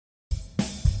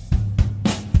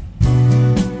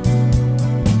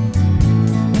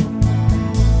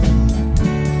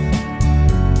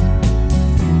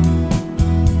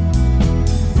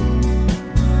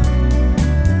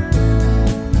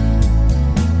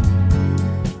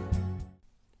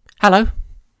Hello,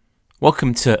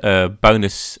 welcome to a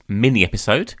bonus mini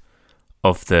episode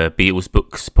of the Beatles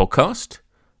Books podcast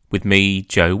with me,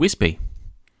 Joe Wisby.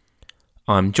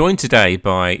 I'm joined today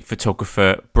by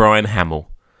photographer Brian Hamill,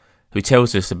 who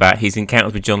tells us about his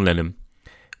encounters with John Lennon,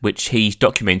 which he's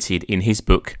documented in his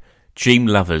book Dream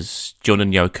Lovers, John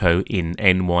and Yoko in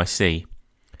NYC.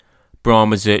 Brian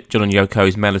was at John and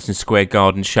Yoko's Madison Square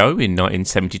Garden show in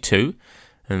 1972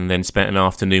 and then spent an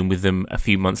afternoon with them a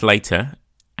few months later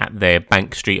at their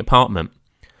Bank Street apartment.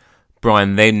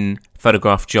 Brian then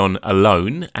photographed John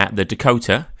alone at the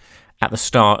Dakota at the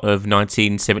start of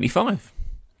 1975.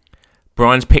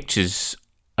 Brian's pictures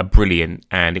are brilliant,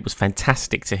 and it was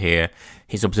fantastic to hear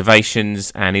his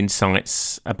observations and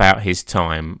insights about his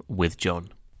time with John.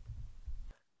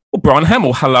 Well, Brian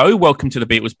Hamill, hello. Welcome to the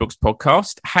Beatles Books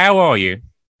podcast. How are you?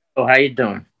 Oh, how you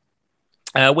doing?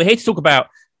 We're here to talk about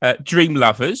Dream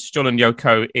Lovers, John and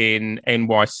Yoko in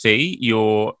NYC,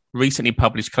 your recently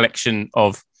published collection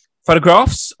of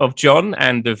photographs of John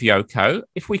and of Yoko.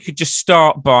 If we could just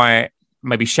start by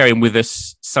maybe sharing with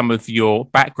us some of your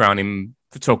background in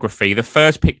photography. The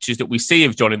first pictures that we see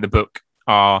of John in the book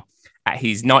are at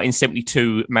his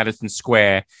 1972 Madison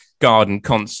Square Garden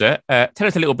concert. Tell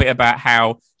us a little bit about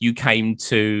how you came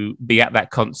to be at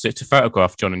that concert to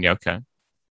photograph John and Yoko.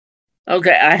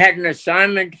 Okay, I had an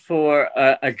assignment for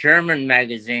a German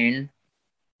magazine.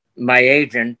 My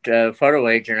agent, photo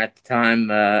agent at the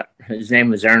time, his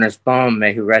name was Ernest Bohm,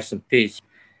 may he rest in peace.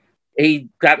 He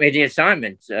got me the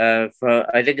assignment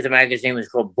for, I think the magazine was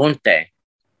called Bunte.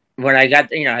 When I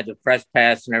got, I had the press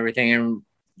pass and everything, and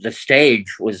the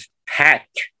stage was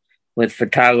packed with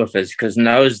photographers, because in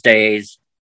those days,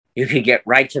 you could get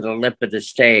right to the lip of the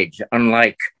stage,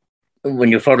 unlike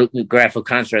when you photograph a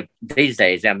concert these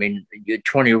days. I mean, you're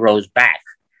 20 rows back.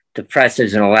 The press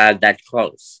isn't allowed that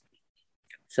close.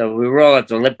 So we were all at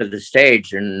the lip of the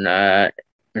stage. And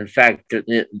in fact,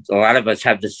 a lot of us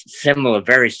have this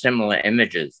very similar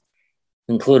images,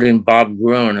 including Bob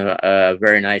Gruen, a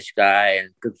very nice guy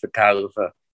and good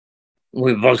photographer.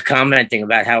 We were both commenting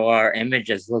about how our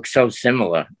images look so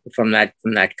similar from that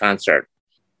concert.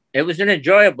 It was an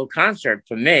enjoyable concert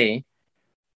for me,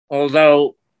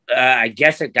 although I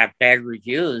guess it got bad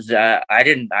reviews. I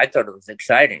thought it was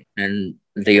exciting, and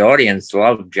the audience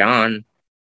loved John.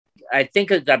 I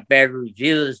think it got bad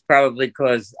reviews probably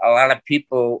because a lot of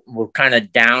people were kind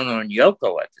of down on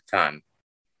Yoko at the time.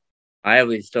 I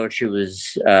always thought she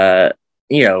was,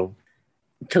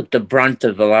 took the brunt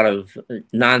of a lot of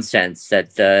nonsense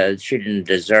that she didn't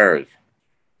deserve.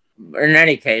 In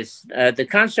any case, the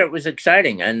concert was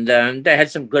exciting, and they had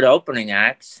some good opening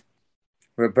acts.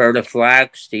 Roberta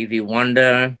Flack, Stevie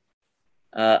Wonder,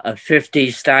 a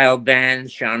 50s style band,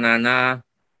 Sha Na Na.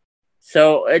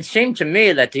 So it seemed to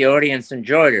me that the audience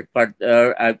enjoyed it, but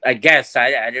I guess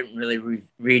I didn't really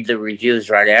read the reviews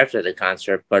right after the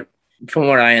concert, but from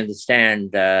what I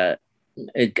understand,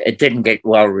 it didn't get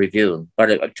well reviewed.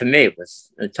 But to me, it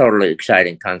was a totally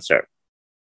exciting concert.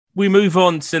 We move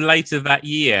on to later that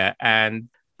year, and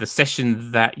the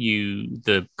session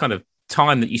the kind of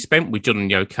time that you spent with John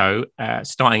and Yoko,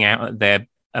 starting out at their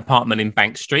apartment in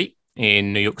Bank Street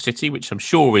in New York City, which I'm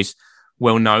sure is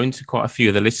well known to quite a few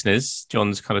of the listeners,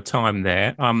 John's kind of time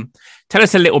there. Tell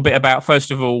us a little bit about, first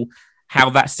of all, how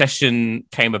that session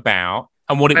came about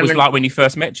and what it was like when you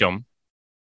first met John.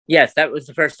 Yes, that was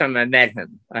the first time I met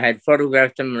him. I had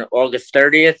photographed him on August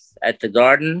 30th at the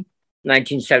Garden,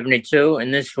 1972,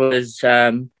 and this was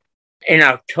in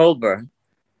October.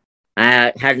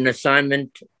 I had an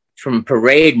assignment from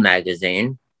Parade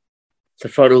magazine to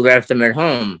photograph them at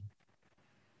home.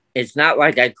 It's not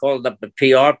like I called up a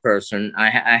PR person.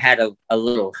 I had a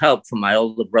little help from my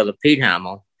older brother, Pete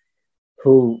Hamill,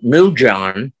 who knew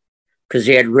John because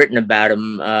he had written about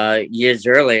him years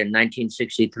earlier in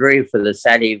 1963 for the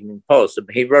Saturday Evening Post.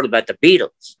 He wrote about the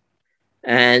Beatles,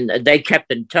 and they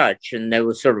kept in touch, and they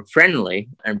were sort of friendly.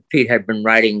 And Pete had been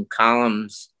writing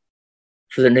columns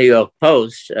for the New York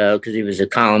Post because he was a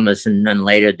columnist and then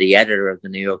later the editor of the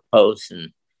New York Post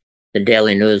and the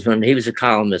Daily News. When he was a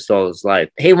columnist all his life,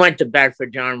 he went to bat for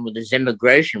John with his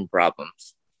immigration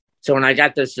problems. So when I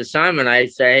got this assignment, I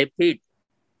said, "Hey, Pete,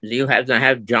 do you have to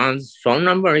have John's phone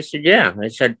number?" He said, "Yeah." I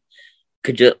said,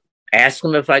 "Could you ask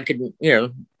him if I could,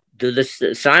 do this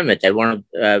assignment? They want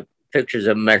pictures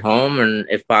of him at home and,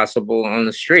 if possible, on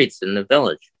the streets in the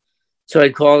village." So I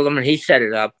called him and he set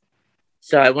it up.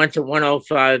 So I went to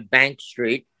 105 Bank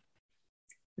Street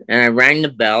and I rang the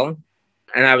bell,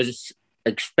 and I was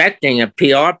expecting a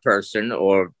PR person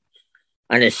or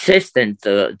an assistant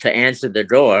to answer the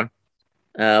door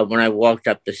when I walked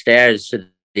up the stairs to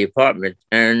the apartment,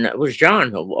 and it was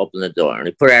John who opened the door. And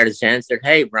he put out his hand and said,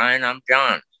 "Hey, Brian, I'm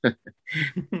John."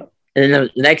 And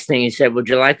the next thing he said, "Would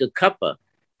you like a cuppa?"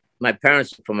 My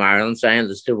parents were from Ireland, so I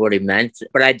understood what he meant,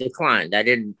 but I declined. I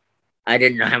didn't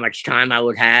know how much time I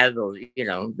would have, or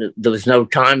there was no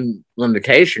time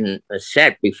limitation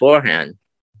set beforehand.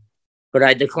 But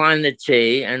I declined the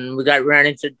tea, and we got ran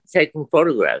into taking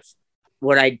photographs.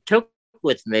 What I took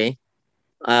with me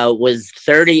was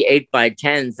 38 by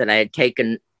 10s that I had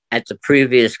taken at the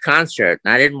previous concert,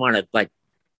 and I didn't want to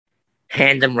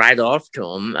hand them right off to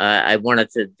him. I wanted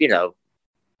to,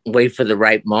 wait for the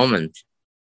right moment.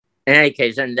 In any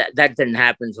case, and that didn't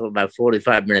happen until about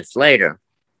 45 minutes later.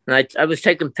 And I was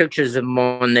taking pictures of them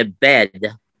on their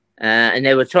bed, and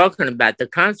they were talking about the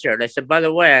concert. I said, "By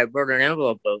the way, I wrote an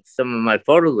envelope of some of my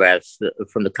photographs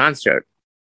from the concert."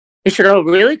 He said, "Oh,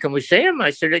 really? Can we see them?"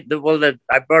 I said, "Well,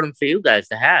 I brought them for you guys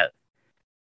to have."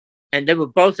 And they were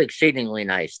both exceedingly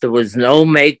nice. There was no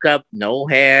makeup, no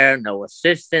hair, no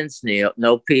assistants,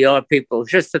 no PR people. It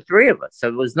was just the three of us. So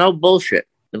it was no bullshit.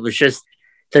 It was just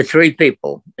the three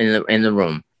people in the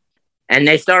room. And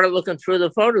they started looking through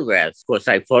the photographs. Of course,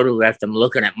 I photographed them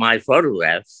looking at my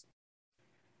photographs.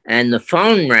 And the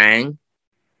phone rang,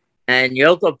 and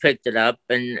Yoko picked it up,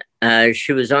 and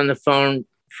she was on the phone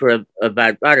for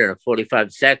about,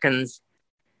 45 seconds.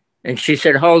 And she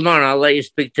said, "Hold on, I'll let you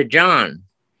speak to John."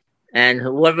 And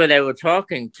whoever they were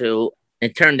talking to,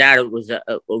 it turned out it was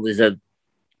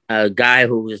a guy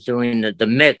who was doing the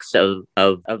mix of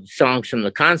songs from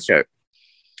the concert.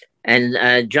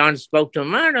 And John spoke to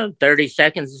him, 30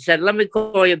 seconds, and said, "Let me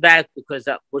call you back because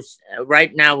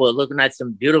right now we're looking at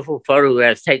some beautiful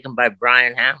photographs taken by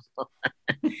Brian Hamill."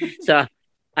 So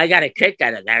I got a kick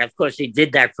out of that. Of course, he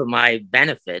did that for my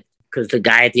benefit because the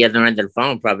guy at the other end of the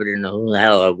phone probably didn't know who the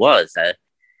hell I was.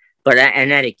 But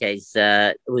in any case,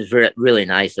 it was really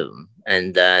nice of them.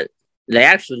 And they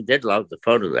actually did love the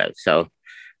photographs. So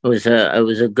it was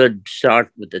a good start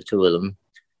with the two of them.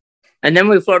 And then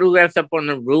we photographed up on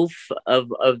the roof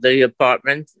of the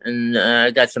apartment, and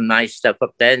got some nice stuff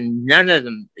up there. And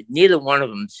neither one of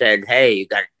them said, "Hey, you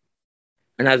got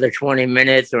another 20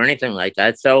 minutes" or anything like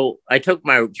that. So I took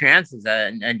my chances.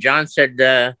 And John said,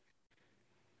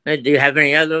 "Hey, do you have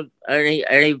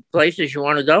any places you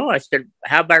want to go?" I said,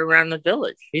 "How about around the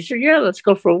village?" He said, "Yeah, let's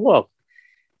go for a walk."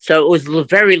 So it was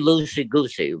very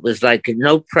loosey-goosey. It was like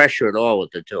no pressure at all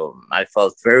with the two of them. I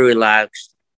felt very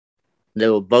relaxed. They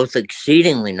were both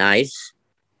exceedingly nice,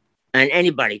 and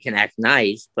anybody can act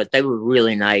nice, but they were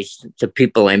really nice to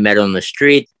people I met on the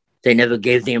street. They never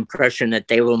gave the impression that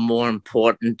they were more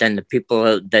important than the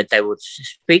people that they were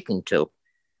speaking to.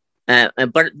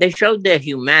 But they showed their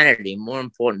humanity more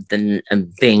important than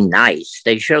being nice.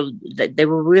 They showed that they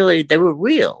were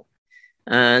real.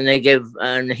 And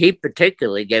he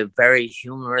particularly gave very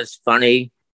humorous,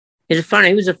 funny. He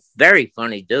was a very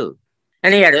funny dude.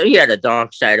 And he had a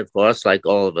dark side, of course, like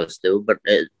all of us do, but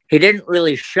he didn't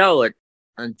really show it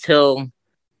until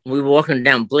we were walking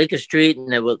down Bleecker Street,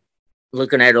 and they were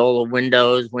looking at all the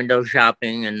window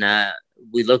shopping, and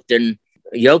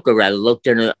Yoko looked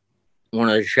in one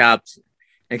of the shops,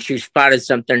 and she spotted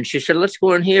something. She said, "Let's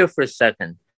go in here for a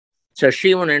second." So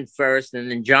she went in first,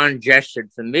 and then John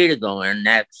gestured for me to go in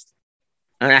next.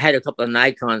 And I had a couple of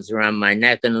Nikons around my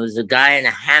neck, and there was a guy in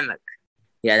a hammock.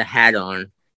 He had a hat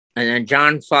on. And then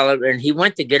John followed, and he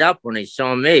went to get up when he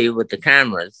saw me with the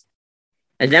cameras.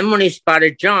 And then when he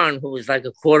spotted John, who was like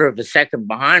a quarter of a second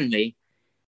behind me,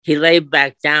 he lay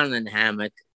back down in the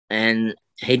hammock, and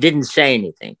he didn't say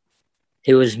anything.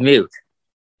 He was mute.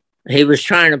 He was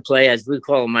trying to play, as we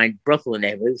call my Brooklyn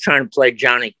name, he was trying to play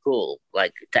Johnny Cool,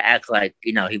 like to act like,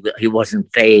 he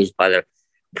wasn't fazed by the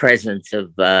presence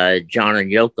of John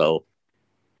and Yoko,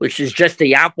 which is just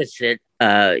the opposite.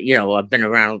 I've been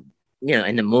around,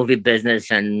 in the movie business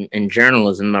and in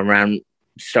journalism around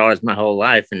stars my whole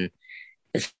life. And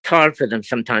it's hard for them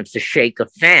sometimes to shake a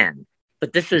fan.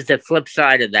 But this was the flip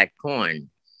side of that coin.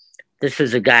 This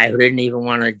was a guy who didn't even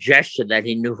want to gesture that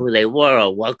he knew who they were,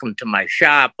 or "Welcome to my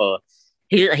shop," or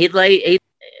he lay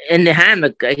in the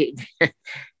hammock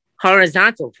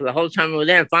horizontal for the whole time we were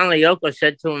there. And finally, Yoko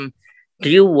said to him, "Do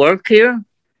you work here?"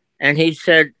 And he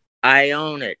said, "I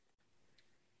own it."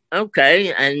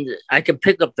 Okay, and I could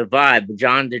pick up the vibe, but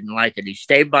John didn't like it. He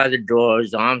stayed by the door,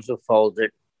 his arms were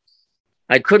folded.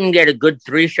 I couldn't get a good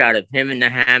 3-shot of him in the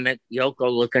hammock, Yoko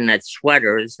looking at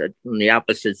sweaters on the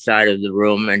opposite side of the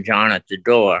room, and John at the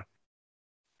door.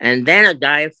 And then a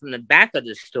guy from the back of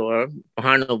the store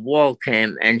behind the wall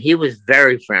came, and he was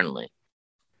very friendly.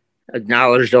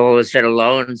 Acknowledged all, said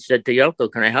hello, and said to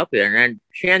Yoko, "Can I help you?" And then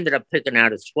she ended up picking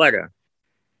out a sweater.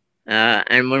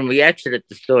 And when we exited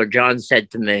the store, John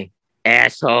said to me,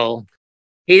 "Asshole."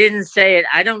 He didn't say it.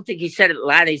 I don't think he said it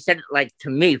loud. He said it like to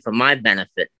me for my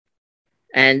benefit.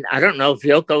 And I don't know if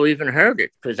Yoko even heard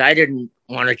it because I didn't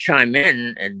want to chime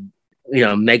in and,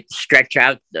 stretch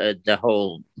out the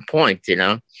whole point,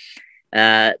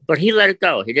 But he let it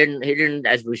go. He didn't,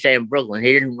 as we say in Brooklyn,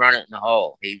 he didn't run it in the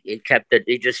hole. He kept it.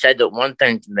 He just said that one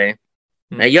thing to me.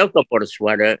 Now, Yoko bought a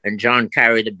sweater and John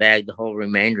carried the bag the whole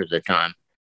remainder of the time.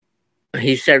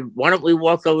 He said, "Why don't we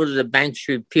walk over to the Bank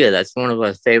Street Pier? That's one of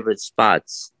our favorite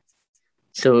spots."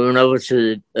 So we went over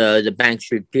to the Bank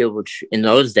Street Pier, which in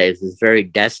those days was very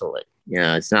desolate.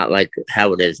 It's not like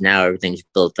how it is now. Everything's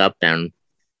built up down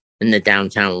in the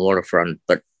downtown waterfront.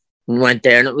 But we went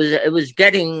there, and it was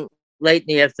getting late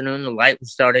in the afternoon. The light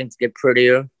was starting to get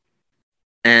prettier.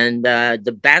 And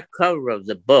the back cover of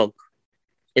the book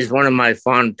is one of my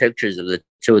fond pictures of the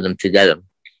two of them together.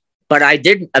 But I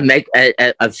did make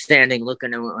of standing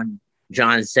looking at when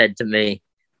John said to me,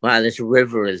 "Wow, this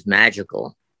river is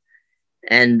magical."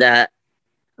 And I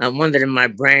wondered in my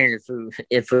brain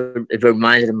if it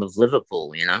reminded him of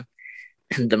Liverpool,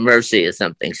 the Mersey or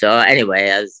something. So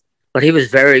anyway, but he was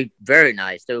very, very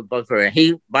nice. They were both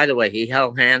by the way, he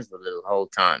held hands with her the whole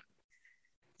time.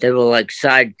 They were like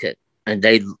sidekicks, and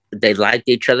they liked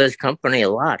each other's company a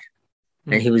lot.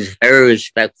 And he was very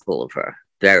respectful of her,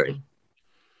 very.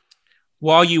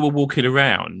 While you were walking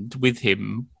around with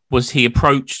him, was he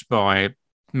approached by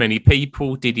many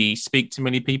people? Did he speak to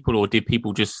many people, or did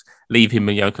people just leave him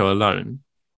and Yoko alone?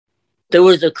 There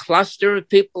was a cluster of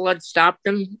people that stopped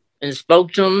him and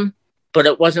spoke to him, but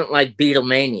it wasn't like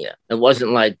Beatlemania. It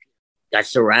wasn't like got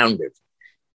surrounded.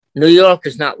 New York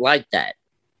is not like that,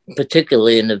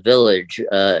 particularly in the Village.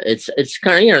 It's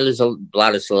kind of, there's a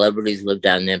lot of celebrities live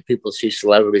down there. People see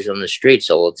celebrities on the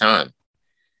streets all the time.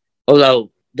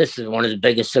 Although this is one of the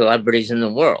biggest celebrities in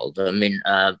the world. I mean,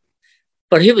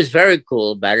 but he was very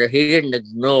cool about it. He didn't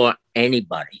ignore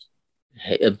anybody.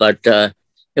 But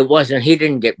it wasn't, he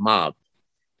didn't get mobbed.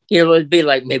 It'd be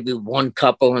like maybe one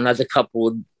couple, another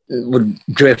couple would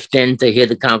drift in to hear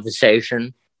the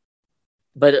conversation.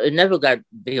 But it never got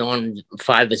beyond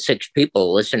 5 or 6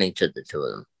 people listening to the two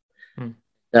of them.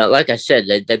 Like I said,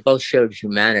 they both showed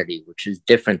humanity, which is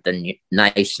different than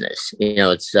niceness.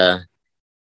 It's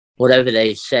whatever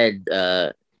they said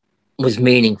was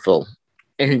meaningful.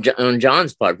 And on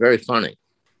John's part, very funny.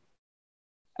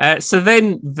 So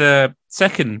then the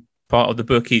second part of the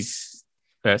book is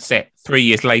set 3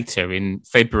 years later in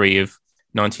February of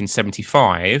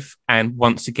 1975. And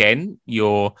once again,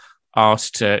 you're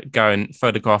asked to go and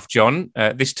photograph John.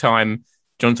 This time,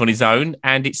 John's on his own,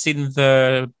 and it's in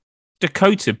the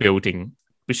Dakota building,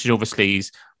 which is obviously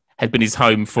had been his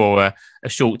home for a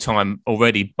short time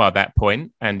already by that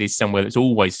point, and is somewhere that's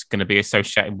always going to be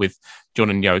associated with John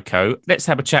and Yoko. Let's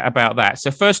have a chat about that. So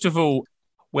first of all,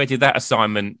 where did that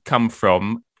assignment come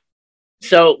from?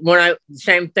 So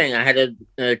same thing, I had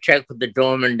to check with the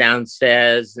doorman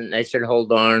downstairs, and they said,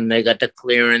 hold on, they got the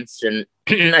clearance. And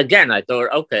again, I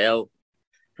thought, okay,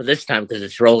 for this time, because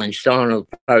it's Rolling Stone, it'll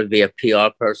probably be a PR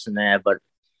person there. But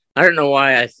I don't know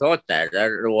why I thought that. I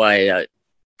don't know why I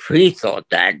pre-thought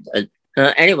that.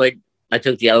 Anyway, I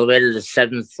took the elevator to the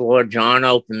 7th floor. John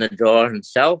opened the door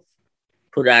himself,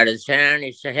 put out his hand.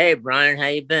 He said, "Hey, Brian, how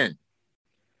you been?"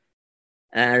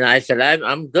 And I said,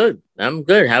 I'm good. I'm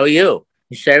good. How are you?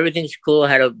 He said, "Everything's cool. I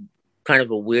had a kind of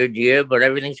a weird year, but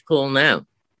everything's cool now."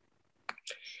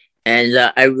 And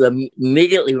I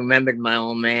immediately remembered my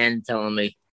old man telling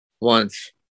me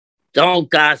once, "Don't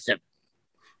gossip.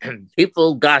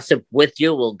 People gossip with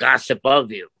you will gossip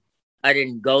of you." I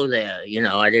didn't go there,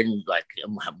 I didn't like,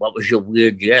 what was your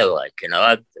weird year like?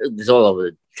 It was all over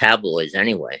the tabloids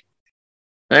anyway.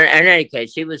 In any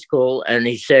case, he was cool. And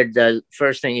he said, the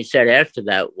first thing he said after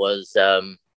that was,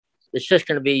 "It's just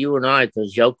going to be you and I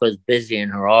because Yoko's busy in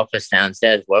her office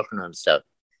downstairs working on stuff."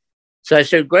 So I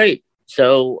said, "Great."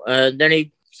 So then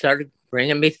he started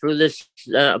bringing me through this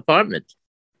apartment.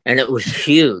 And it was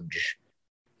huge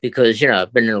because,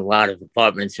 I've been in a lot of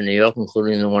apartments in New York,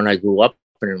 including the one I grew up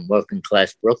in working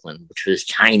class Brooklyn, which was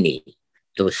tiny.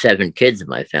 There were 7 kids in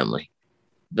my family.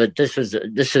 But this is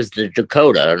the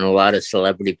Dakota, and a lot of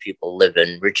celebrity people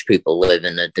rich people live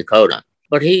in the Dakota.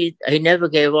 But he never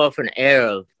gave off an air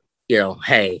of,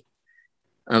 hey,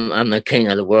 I'm the king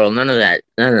of the world. None of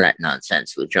that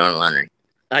nonsense with John Lennon.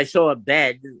 I saw a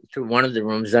bed through one of the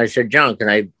rooms. I said, "John, can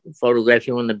I photograph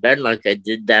you on the bed like I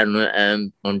did down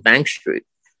on Bank Street?"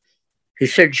 He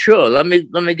said, "Sure. Let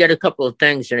me get a couple of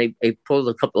things." And he pulled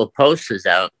a couple of posters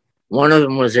out. One of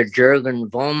them was a Jürgen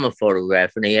Vollmer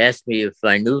photograph, and he asked me if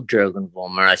I knew Jürgen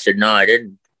Vollmer. I said, "No, I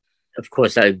didn't." Of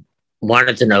course, I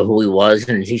wanted to know who he was,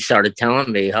 and he started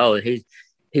telling me, oh,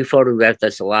 he photographed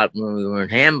us a lot when we were in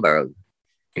Hamburg.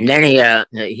 And then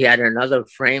he had another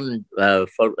framed a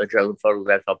German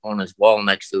photograph up on his wall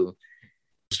next to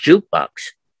his jukebox.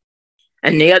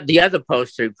 And the other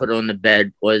poster he put on the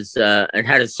bed was it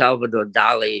had a Salvador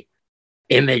Dali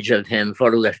image of him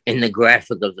photographed in the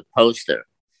graphic of the poster.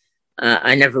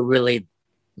 I never really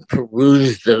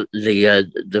perused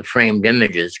the framed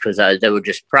images because they were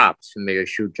just props for me to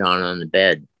shoot John on the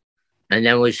bed. And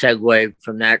then we segued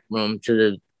from that room to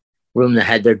the room that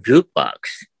had their jukebox.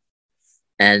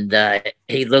 And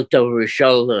he looked over his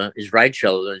shoulder, his right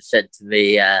shoulder, and said to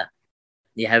me, do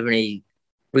you have any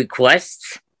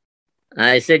requests?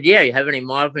 I said, yeah, you have any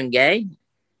Marvin Gaye?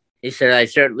 He said, I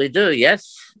certainly do.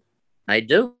 Yes, I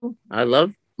do. I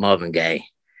love Marvin Gaye.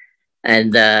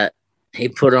 And he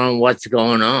put on What's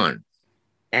Going On.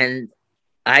 And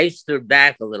I stood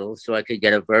back a little so I could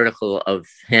get a vertical of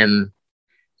him.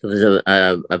 There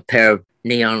was a pair of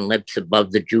neon lips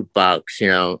above the jukebox, you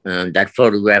know, and that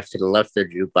photograph to the left of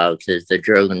the jukebox is the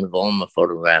Jürgen Vollmer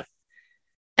photograph.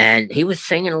 And he was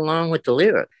singing along with the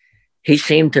lyrics. He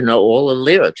seemed to know all the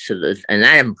lyrics to this, and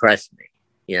that impressed me,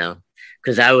 you know,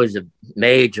 because I was a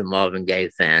major Marvin Gaye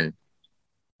fan.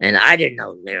 And I didn't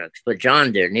know lyrics, but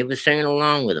John did, and he was singing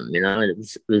along with him, you know. It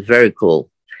was very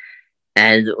cool.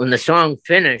 And when the song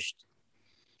finished,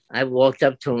 I walked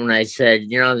up to him and I said,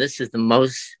 you know, this is the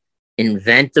most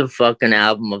inventive fucking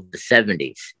album of the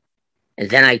 70s. And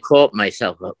then I caught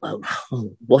myself,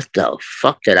 what the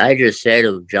fuck did I just say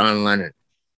to John Lennon?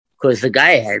 Because the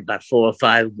guy had about 4 or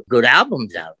 5 good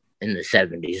albums out in the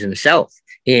 70s himself,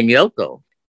 he and Yoko.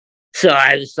 So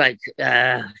I was like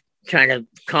trying to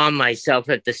calm myself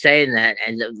after saying that.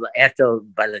 And after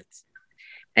about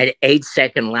an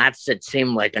 8-second lapse that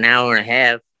seemed like an hour and a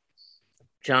half,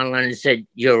 John Lennon said,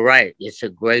 you're right. It's a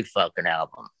great fucking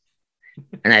album.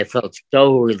 And I felt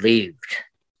so relieved.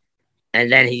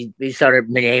 And then he started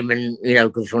naming, you know,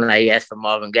 because when I asked for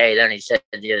Marvin Gaye, then he said,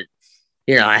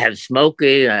 you know, I have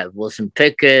Smokey, I have Wilson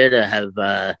Pickett, I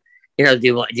have, you know,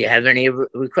 do you have any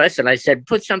requests? And I said,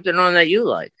 put something on that you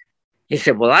like. He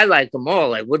said, well, I like them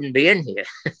all. I wouldn't be in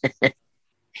here.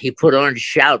 He put on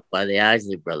Shout by the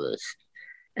Isley Brothers.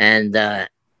 And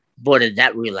boy, did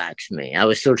that relax me. I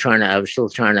was still trying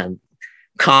to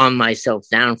calm myself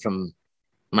down from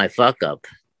my fuck up.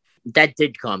 That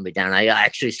did calm me down. I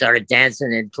actually started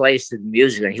dancing in place to the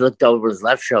music, and he looked over his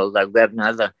left shoulder. I grabbed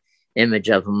another image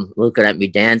of him looking at me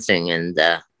dancing, and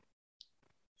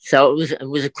so it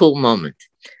was a cool moment.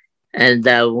 And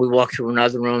we walked to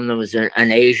another room. There was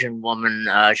an Asian woman.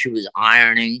 She was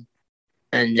ironing,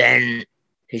 and then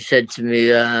he said to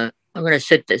me, "I'm gonna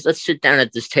let's sit down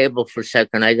at this table for a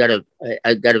second. I gotta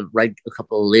write a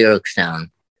couple of lyrics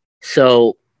down."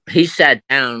 So he sat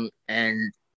down,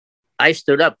 and I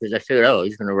stood up because I figured, oh,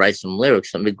 he's gonna write some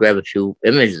lyrics. Let me grab a few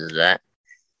images of that.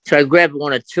 So I grabbed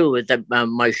 1 or 2.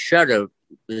 My shutter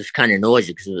was kind of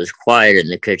noisy because it was quiet in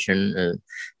the kitchen.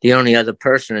 The only other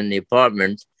person in the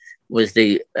apartment was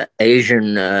the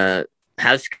Asian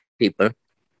housekeeper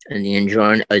in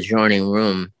the adjoining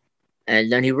room.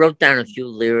 And then he wrote down a few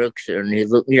lyrics, and he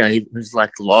was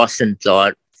like lost in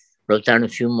thought, wrote down a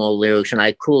few more lyrics, and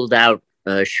I cooled out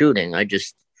shooting. I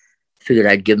just figured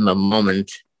I'd give him a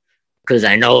moment because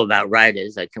I know about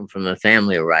writers. I come from a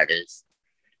family of writers,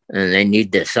 and they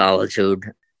need their solitude.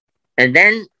 And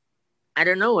then, I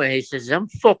don't know, he says, I'm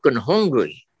fucking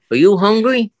hungry. Are you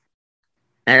hungry?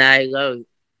 And I go,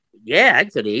 yeah, I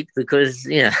could eat because,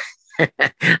 you know,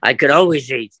 I could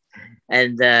always eat.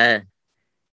 And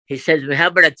he says, how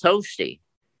about a toasty?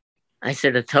 I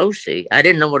said, a toasty? I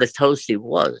didn't know what a toasty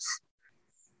was.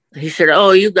 He said,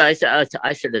 oh, you guys, I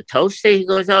said, a toasty? He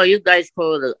goes, oh, you guys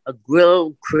call it a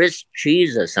grilled crisp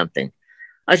cheese or something.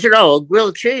 I said, oh, a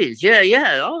grilled cheese. Yeah.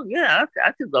 Oh, yeah,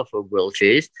 I could go for a grilled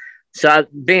cheese. So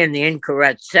being the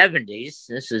incorrect 70s,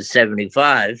 this is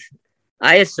 75,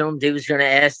 I assumed he was going to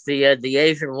ask the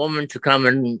Asian woman to come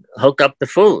and hook up the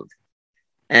food.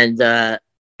 And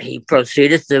he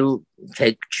proceeded to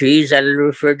take cheese out of the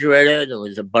refrigerator. There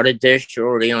was a butter dish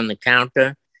already on the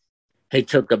counter. He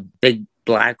took a big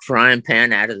black frying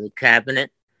pan out of the cabinet.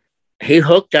 He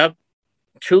hooked up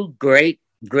 2 great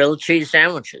grilled cheese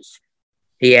sandwiches.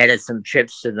 He added some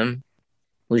chips to them.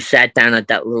 We sat down at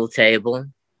that little table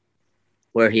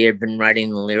where he had been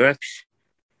writing the lyrics.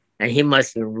 And he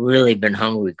must have really been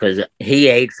hungry because he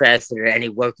ate faster than any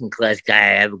working class guy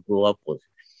I ever grew up with.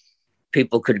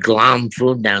 People could glom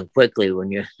food down quickly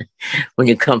when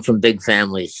you come from big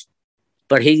families.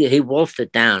 But he wolfed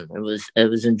it down. It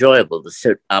was enjoyable to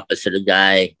sit opposite a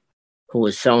guy who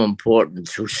was so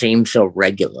important, who seemed so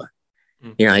regular.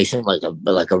 Mm. You know, he seemed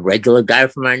like a regular guy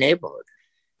from our neighborhood,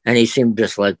 and he seemed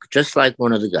just like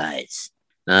one of the guys.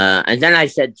 And then I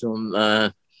said to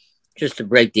him, just to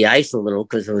break the ice a little,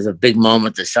 because there was a big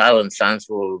moment of silence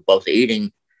where we were both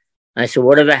eating. I said,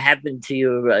 "Whatever happened to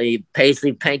your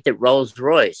paisley painted Rolls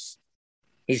Royce?"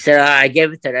 He said, "I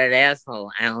gave it to that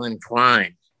asshole, Alan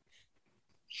Klein."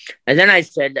 And then I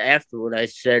said afterward, I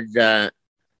said,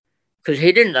 because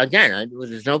he didn't, again,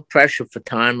 there's no pressure for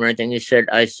time or anything.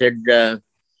 I said,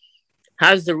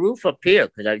 how's the roof up here?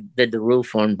 Because I did the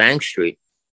roof on Bank Street.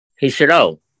 He said,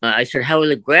 oh. I said, how are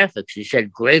the graphics? He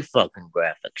said, great fucking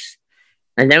graphics.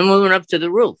 And then we went up to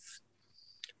the roof.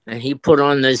 And he put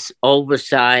on this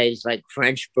oversized, like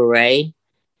French beret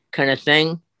kind of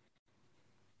thing.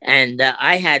 And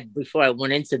I had, before I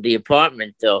went into the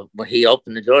apartment, when he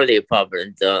opened the door of the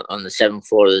apartment on the 7th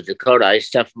floor of the Dakota, I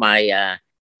stuffed my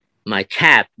my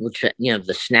cap, which,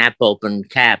 the snap open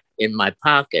cap, in my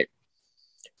pocket.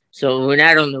 So we went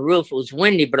out on the roof. It was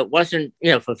windy, but it wasn't,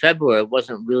 for February, it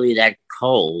wasn't really that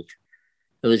cold.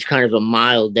 It was kind of a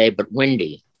mild day, but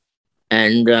windy.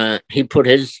 And he put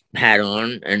his hat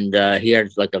on, and he had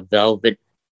like a velvet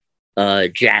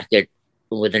jacket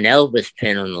with an Elvis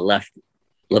pin on the left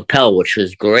lapel, which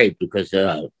was great because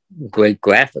great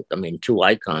graphic. I mean, two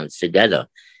icons together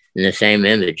in the same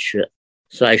image.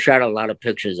 So I shot a lot of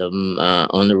pictures of him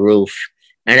on the roof.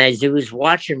 And as he was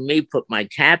watching me put my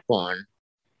cap on,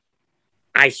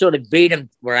 I sort of beat him.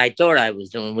 What I thought I was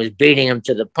doing was beating him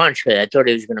to the punch, because I thought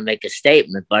he was going to make a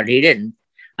statement, but he didn't.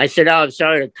 I said, "Oh, I'm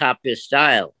sorry to cop your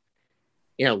style,"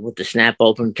 with the snap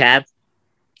open cap.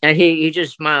 And he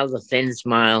just smiled a thin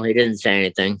smile. He didn't say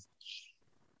anything.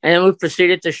 And then we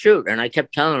proceeded to shoot. And I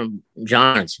kept telling him,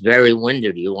 "John, it's very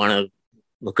windy. Do you want to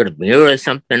look at a mirror or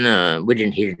something?"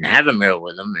 He didn't have a mirror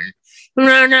with him.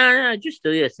 And no, just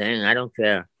do your thing. I don't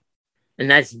care. And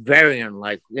that's very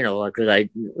unlike, because I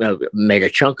made a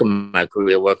chunk of my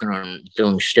career working on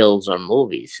doing stills on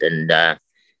movies. And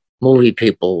movie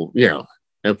people,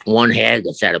 if one hair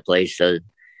gets out of place, the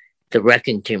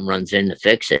wrecking team runs in to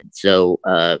fix it. So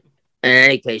in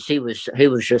any case, he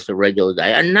was just a regular guy,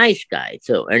 a nice guy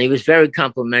too. And he was very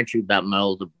complimentary about my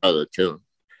older brother too.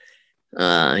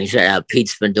 He said,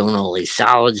 Pete's been doing all these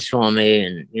solids for me,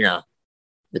 and,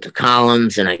 with the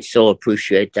columns, and I so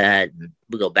appreciate that. And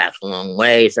we go back a long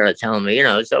way. He started telling me,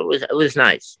 so it was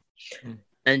nice. Mm.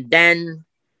 And then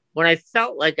when I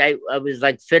felt like I was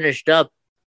like finished up,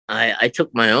 I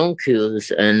took my own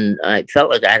cues, and I felt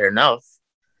like I had enough.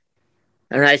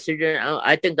 And I said,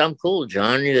 I think I'm cool,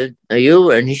 John. Are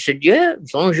you? And he said, yeah,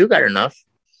 as long as you got enough.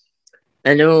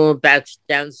 And then we went back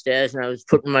downstairs, and I was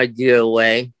putting my gear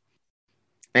away.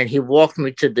 And he walked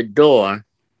me to the door,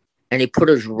 and he put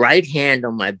his right hand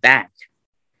on my back,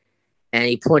 and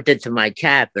he pointed to my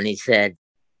cap, and he said,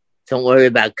 "Don't worry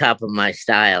about copping my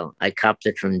style. I copped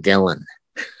it from Dylan."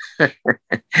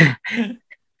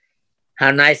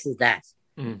 How nice is that?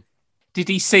 Mm. Did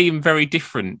he seem very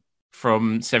different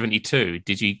from 72?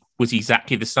 Was he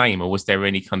exactly the same, or was there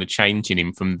any kind of change in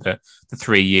him from the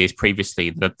 3 years previously,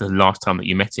 the last time that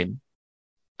you met him?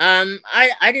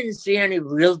 I didn't see any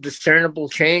real discernible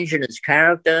change in his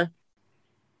character,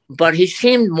 but he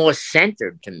seemed more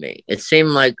centered to me. It seemed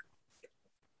like,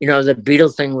 the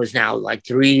Beatles thing was now like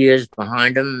 3 years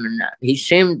behind him, and he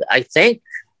seemed, I think,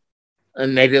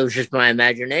 maybe it was just my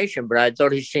imagination, but I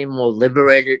thought he seemed more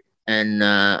liberated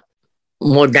and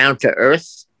more down to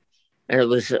earth. And it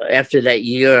was after that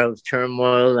year of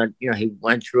turmoil that, he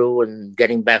went through and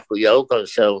getting back with Yoko.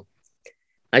 So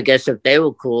I guess if they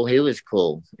were cool, he was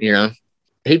cool,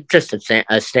 He's just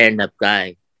a stand-up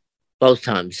guy both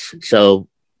times. So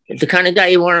the kind of guy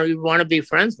you want to be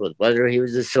friends with, whether he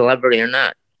was a celebrity or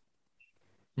not.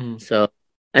 Mm. So,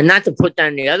 and not to put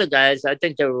down the other guys, I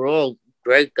think they were all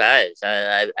great guys.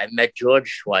 I met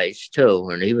George twice too,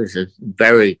 and he was a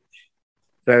very,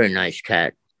 very nice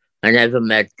cat. I never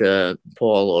met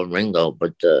Paul or Ringo,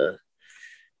 but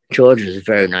George is a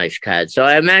very nice cat. So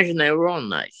I imagine they were all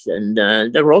nice, and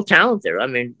they're all talented. I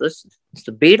mean, listen, it's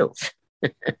the Beatles.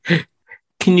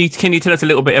 Can you tell us a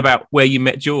little bit about where you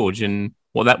met George and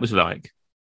what that was like?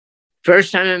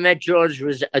 First time I met George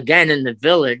was again in the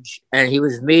Village, and he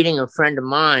was meeting a friend of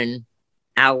mine,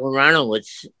 Al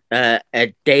Aronowitz,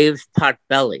 at Dave's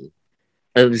Potbelly.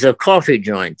 It was a coffee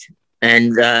joint.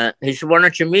 And he said, "Why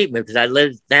don't you meet me?" Because I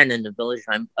lived then in the Village.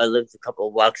 I lived a couple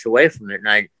of blocks away from it, and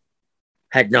I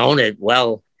had known it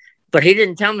well. But he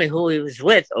didn't tell me who he was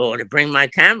with or to bring my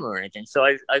camera or anything. So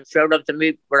I showed up to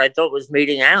meet what I thought was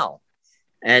meeting Al.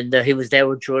 And he was there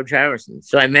with George Harrison.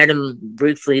 So I met him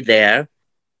briefly there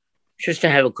just to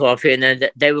have a coffee. And then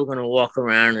they were going to walk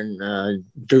around and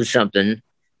do something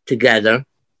together.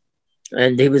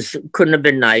 and he couldn't have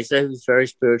been nicer. He was very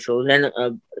spiritual. Then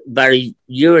about a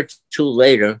year or two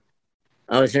later,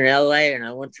 I was in L.A. and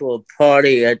I went to a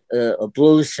party at a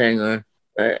blues singer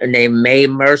named Mae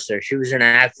Mercer. She was an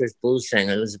actress blues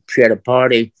singer. She had a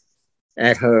party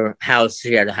at her house.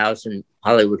 She had a house in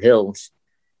Hollywood Hills,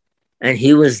 and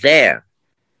he was there.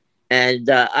 And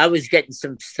I was getting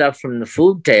some stuff from the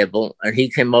food table, and he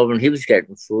came over and he was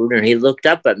getting food, and he looked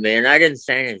up at me, and I didn't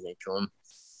say anything to him.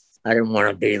 I didn't want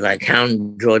to be like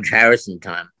hound George Harrison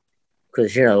time,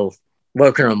 because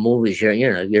working on movies,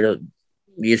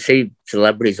 you see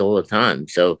celebrities all the time.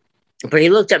 So, but he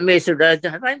looked at me and said,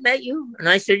 "Have I met you?" And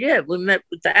I said, "Yeah, we met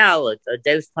with the Al at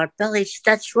Dave's Pot Belly."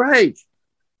 That's right.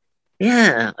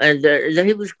 Yeah, and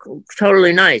he was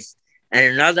totally nice.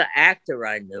 And another actor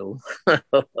I knew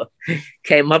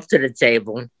came up to the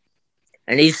table,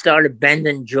 and he started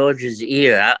bending George's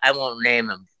ear. I won't name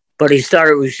him, but he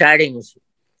started reciting his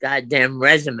goddamn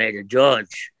resume to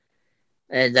George.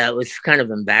 And that was kind of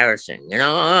embarrassing.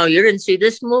 Oh, you didn't see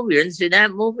this movie? You didn't see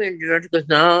that movie? And George goes,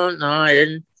 no, I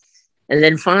didn't. And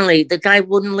then finally, the guy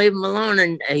wouldn't leave him alone.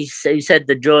 And he said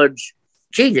to George,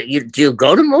 gee, do you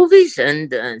go to movies?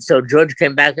 And so George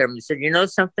came back to him and said, you know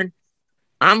something?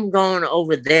 I'm going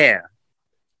over there.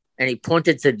 And he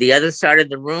pointed to the other side of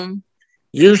the room.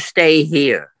 You stay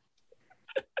here.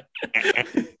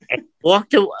 And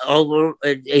walked over.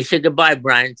 He said goodbye,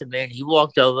 Brian, to me. And he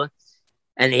walked over.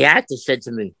 And the actor said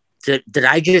to me, did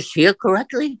I just hear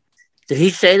correctly? Did he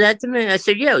say that to me? I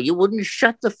said, yeah, you wouldn't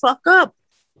shut the fuck up.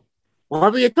 Why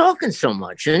were you talking so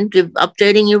much and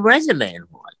updating your resume and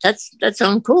what? That's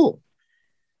uncool.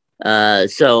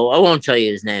 So I won't tell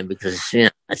you his name because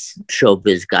that's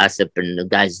showbiz gossip, and the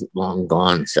guy's long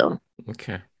gone. So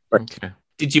okay.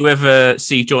 Did you ever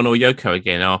see John or Yoko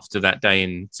again after that day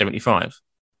in '75?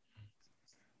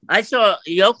 I saw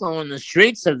Yoko on the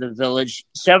streets of the village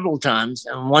several times,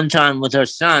 and one time with her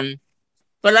son.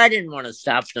 But I didn't want to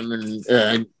stop them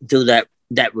and do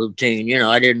that routine.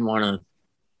 I didn't want to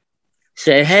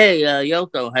say, "Hey,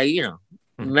 Yoko, hey,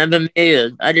 remember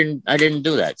me?" I didn't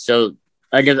do that. So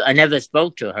I never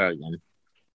spoke to her again.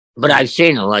 But I've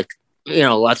seen her,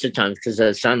 lots of times because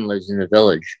her son lives in the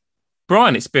village.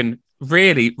 Brian, it's been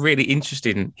really, really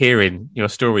interesting hearing your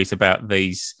stories about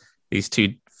these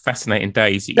two fascinating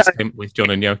days that you spent with John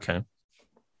and Yoko.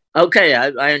 Okay,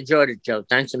 I enjoyed it, Joe.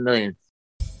 Thanks a million.